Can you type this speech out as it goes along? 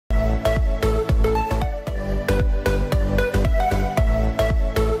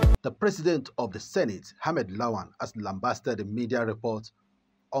The President of the Senate, Ahmed Lawan, has lambasted the media report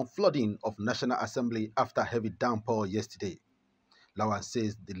on flooding of National Assembly after heavy downpour yesterday. Lawan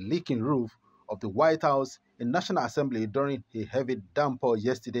says the leaking roof of the White House in National Assembly during a heavy downpour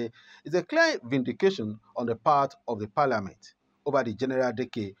yesterday is a clear vindication on the part of the Parliament over the general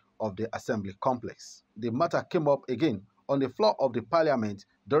decay of the Assembly complex. The matter came up again on the floor of the Parliament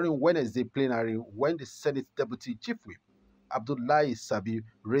during Wednesday plenary when the Senate Deputy Chief Whip, Abdullahi Sabi,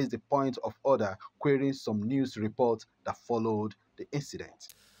 raised the point of order querying some news reports that followed the incident.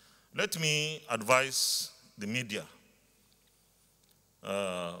 Let me advise the media.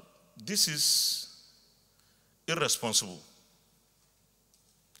 This is irresponsible,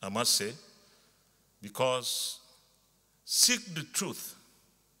 I must say, because seek the truth,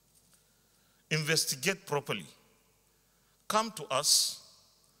 investigate properly, come to us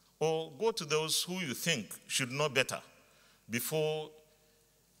or go to those who you think should know better before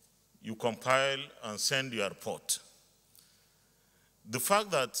you compile and send your report. The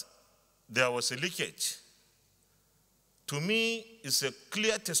fact that there was a leakage, to me, is a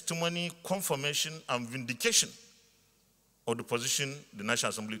clear testimony, confirmation, and vindication of the position the National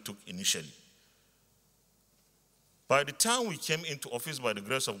Assembly took initially. By the time we came into office, by the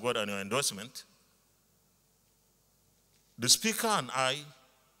grace of God and your endorsement, the Speaker and I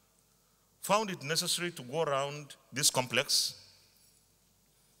found it necessary to go around this complex,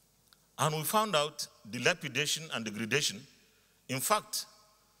 and we found out dilapidation and degradation. In fact,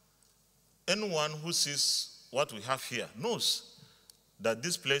 anyone who sees what we have here knows that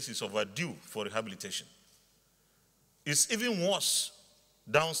this place is overdue for rehabilitation. It's even worse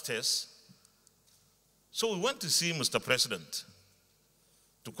downstairs. So we went to see Mr. President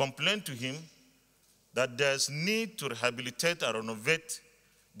to complain to him that there's need to rehabilitate and renovate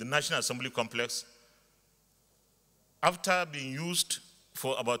the National Assembly complex after being used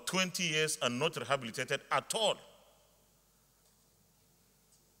for about 20 years and not rehabilitated at all.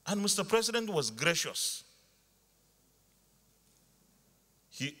 And Mr. President was gracious.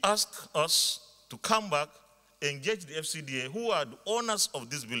 He asked us to come back, engage the FCDA, who are the owners of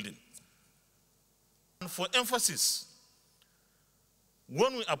this building. And for emphasis,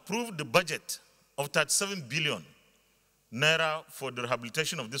 when we approved the budget of 37 billion naira for the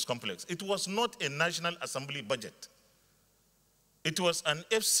rehabilitation of this complex, it was not a National Assembly budget. It was an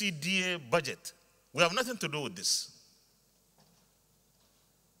FCDA budget. We have nothing to do with this.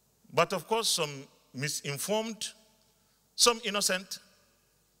 But of course, some misinformed, some innocent,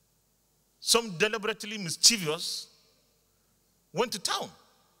 some deliberately mischievous went to town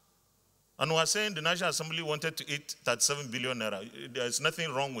and were saying the National Assembly wanted to eat 37 billion naira. There's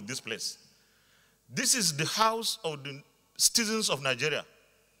nothing wrong with this place. This is the house of the citizens of Nigeria.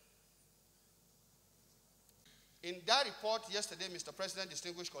 In that report yesterday, Mr. President,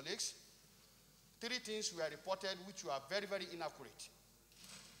 distinguished colleagues, 3 things were reported which were very, very inaccurate.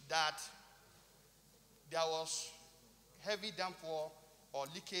 That there was heavy downpour or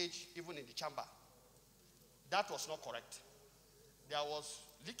leakage even in the chamber. That was not correct. There was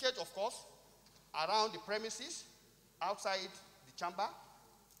leakage, of course, around the premises, outside the chamber.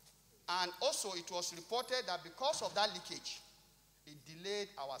 And also it was reported that because of that leakage, it delayed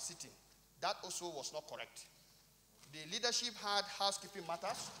our sitting. That also was not correct. The leadership had housekeeping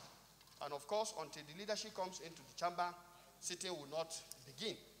matters, and of course, until the leadership comes into the chamber, sitting will not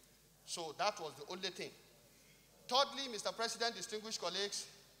begin. So that was the only thing. Thirdly, Mr. President, distinguished colleagues,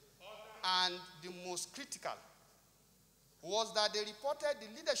 and the most critical was that they reported the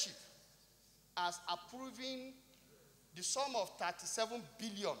leadership as approving the sum of 37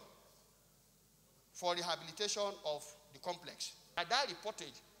 billion for rehabilitation of the complex. At that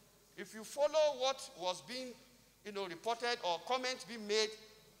reportage, if you follow what was being reported or comments being made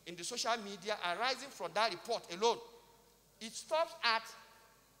in the social media arising from that report alone, it stops at,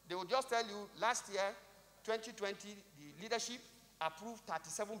 they will just tell you, last year, 2020, the leadership approved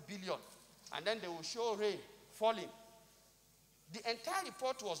 37 billion, and then they will show rain falling. The entire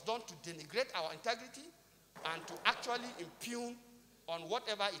report was done to denigrate our integrity and to actually impugn on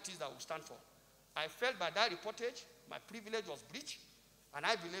whatever it is that we stand for. I felt by that reportage, my privilege was breached, and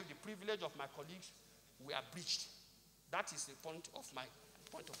I believe the privilege of my colleagues were breached. That is the point of my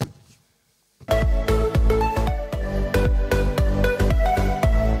point of view.